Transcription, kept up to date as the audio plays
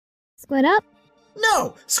Squid up?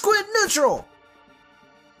 No! Squid neutral!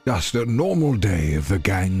 Just a normal day of the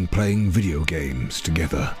gang playing video games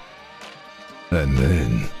together. And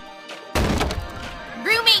then...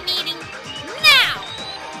 Roommate meeting, now!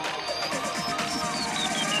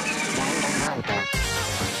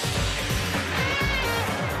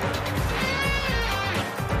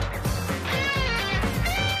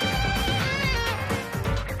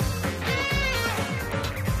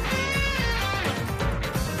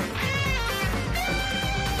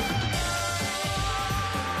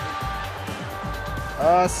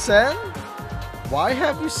 Sen? Why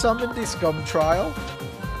have you summoned the scum trial?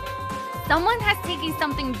 Someone has taken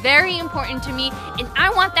something very important to me, and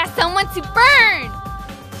I want that someone to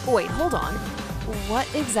burn! Wait, hold on. What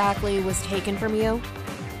exactly was taken from you?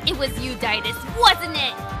 It was you, Daidus, wasn't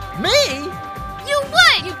it? Me? You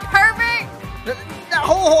would, you pervert! Now,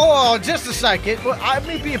 hold on, just a second. Well, I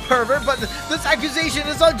may be a pervert, but this accusation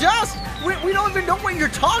is unjust. We don't even know what you're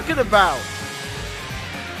talking about.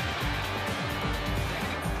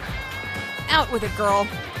 Out with it, girl.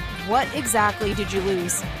 What exactly did you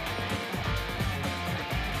lose?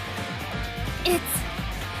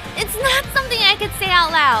 It's not something I could say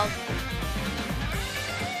out loud.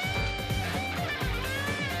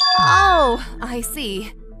 Oh, I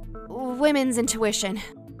see. Women's intuition.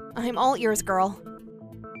 I'm all ears, girl.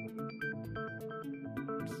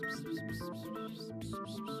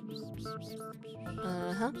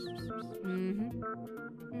 Uh-huh.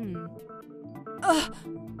 Mm-hmm. Ugh.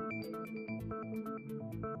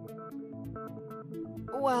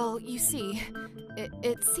 Well, you see,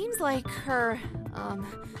 it seems like her,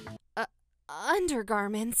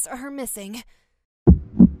 undergarments are missing.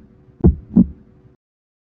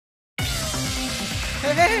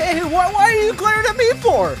 Hey, why are you glaring at me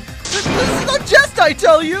for? This is not jest, I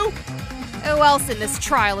tell you! Who else in this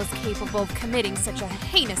trial is capable of committing such a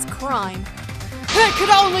heinous crime? It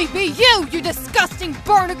could only be you, you disgusting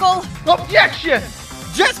barnacle! Objection!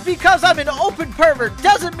 Just because I'm an open pervert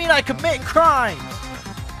doesn't mean I commit crimes!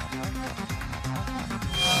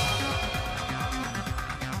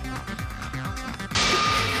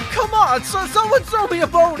 Come on, someone throw me a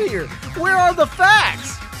bone here! Where are the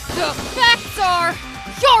facts? The facts are,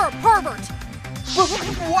 you're a pervert! But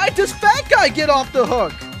why does Fat Guy get off the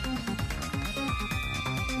hook?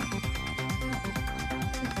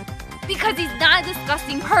 Because he's not a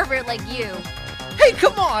disgusting pervert like you. Hey,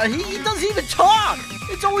 come on, he doesn't even talk!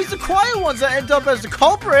 It's always the quiet ones that end up as the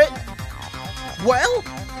culprit! Well,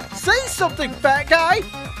 say something, Fat Guy!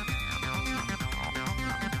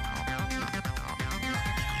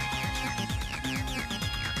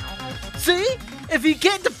 See? If he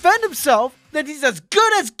can't defend himself, then he's as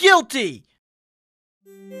good as guilty!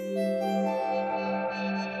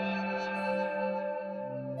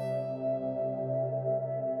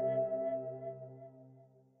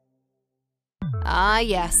 Ah,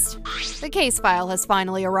 yes. The case file has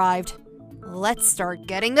finally arrived. Let's start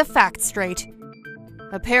getting the facts straight.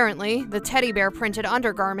 Apparently, the teddy bear printed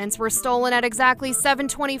undergarments were stolen at exactly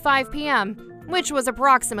 7:25 p.m., which was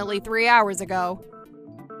approximately 3 hours ago.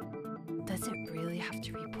 Does it really have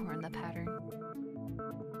to report the pattern?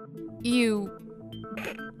 You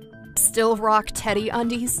still rock teddy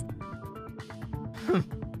undies?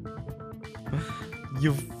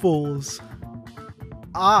 You fools.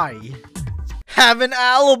 I have an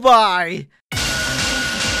alibi!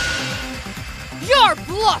 You're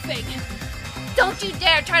bluffing! Don't you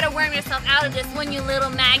dare try to worm yourself out of this one, you little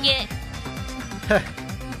maggot!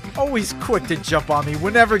 Always quick to jump on me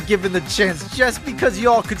whenever given the chance just because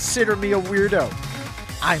y'all consider me a weirdo.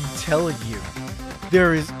 I'm telling you,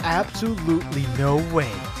 there is absolutely no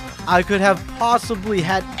way I could have possibly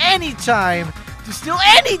had any time to steal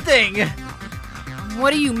anything!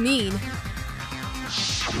 What do you mean?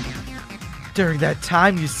 During that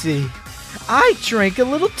time, you see, I drank a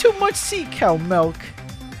little too much sea cow milk.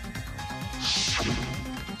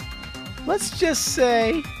 Let's just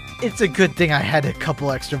say, it's a good thing I had a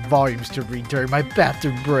couple extra volumes to read during my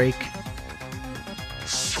bathroom break.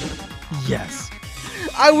 Yes,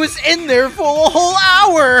 I was in there for a whole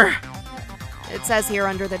hour! It says here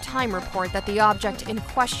under the time report that the object in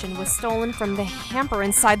question was stolen from the hamper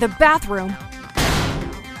inside the bathroom.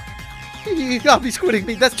 You gotta be squidding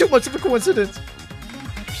me, that's too much of a coincidence.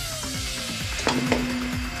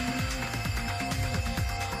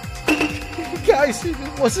 Guys, it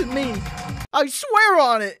wasn't me. I swear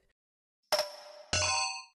on it!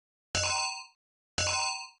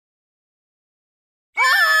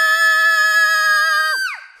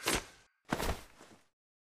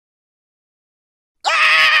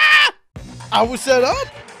 I was set up?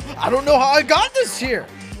 I don't know how I got this here.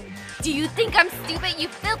 Do you think I'm stupid, you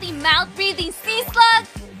filthy mouth-breathing sea slug?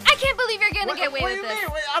 I can't believe you're gonna get away with this. What do you mean?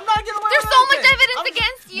 Wait, I'm not getting away There's with so much anything. evidence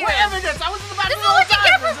against you. What evidence? I was in the back This the is whole what you time.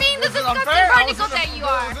 get for being the This is disgusting unfair. prodigal that you I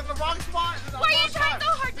are. was in the wrong spot. Why are you trying so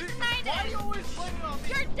hard to deny this? Why are you always blaming on me?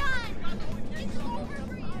 You're done. It's over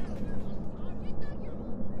for you.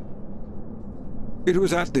 It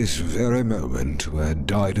was at this very moment where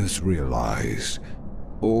Daidus realized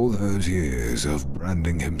all those years of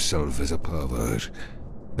branding himself as a pervert,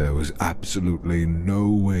 there was absolutely no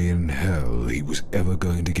way in hell he was ever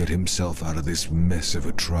going to get himself out of this mess of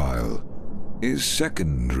a trial. His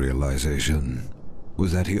second realization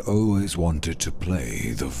was that he always wanted to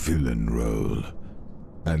play the villain role,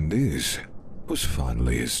 and this was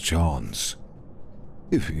finally his chance.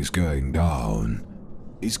 If he's going down,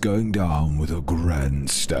 he's going down with a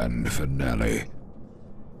grandstand finale.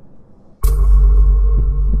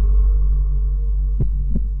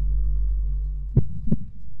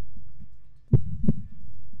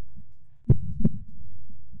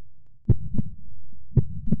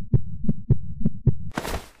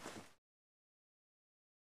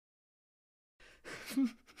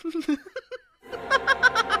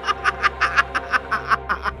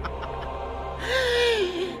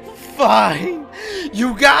 Fine.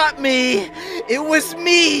 You got me. It was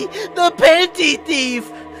me, the panty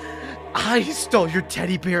thief. I stole your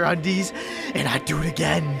teddy bear undies, and I'd do it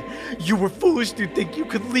again. You were foolish to think you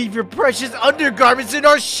could leave your precious undergarments in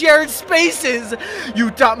our shared spaces. You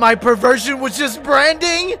thought my perversion was just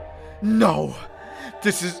branding? No.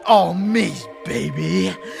 This is all me,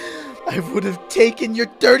 baby. I would have taken your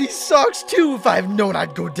dirty socks too if I'd known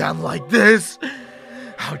I'd go down like this.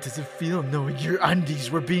 How does it feel knowing your undies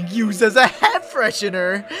were being used as a head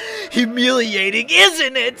freshener? Humiliating,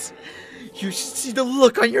 isn't it? You should see the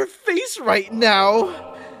look on your face right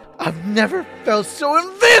now. I've never felt so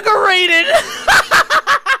invigorated.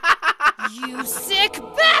 You sick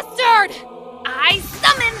bastard! I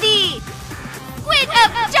summon thee! Squid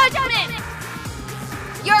of judgment!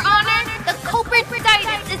 Your Honor, the culprit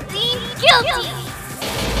Daidus is deemed guilty!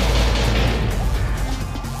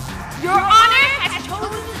 Your Honor has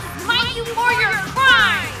chosen to smite you for your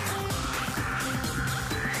crime!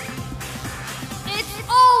 It's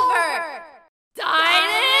over!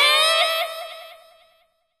 Daidus!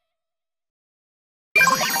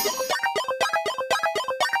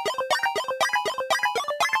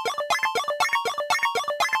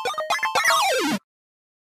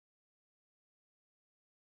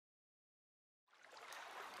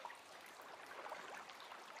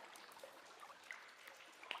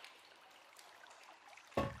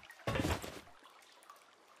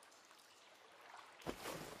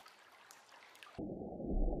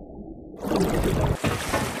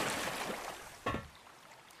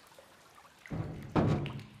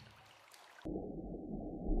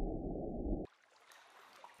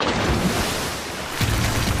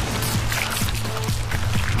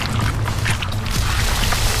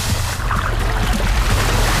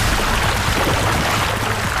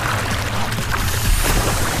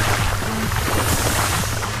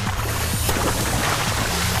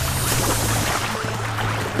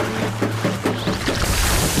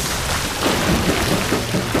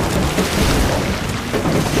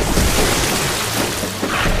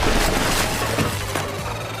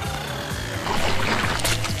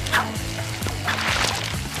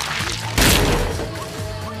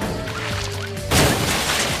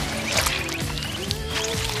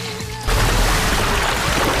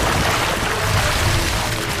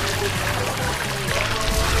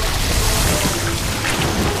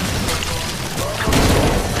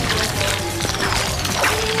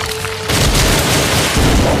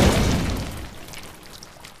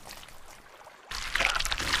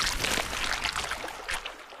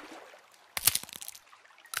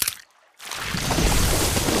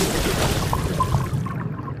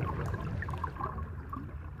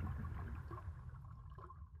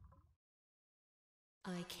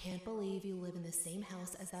 I can't believe you live in the same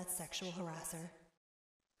house as that sexual harasser.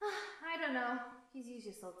 I don't know. He's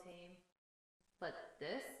usually so tame. But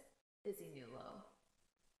this is a new low.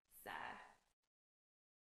 Sad.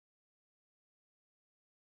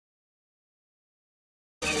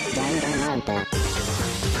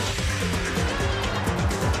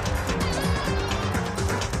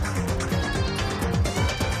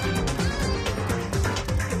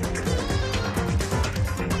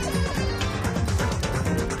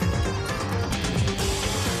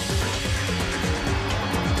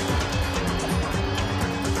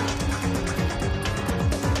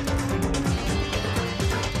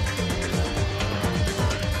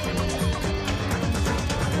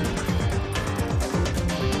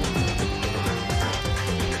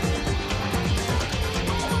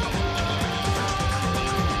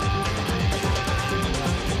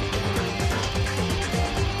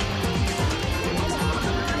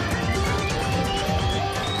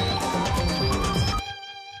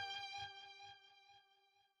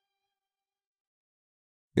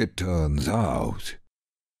 It turns out,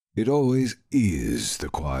 it always is the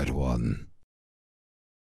quiet one.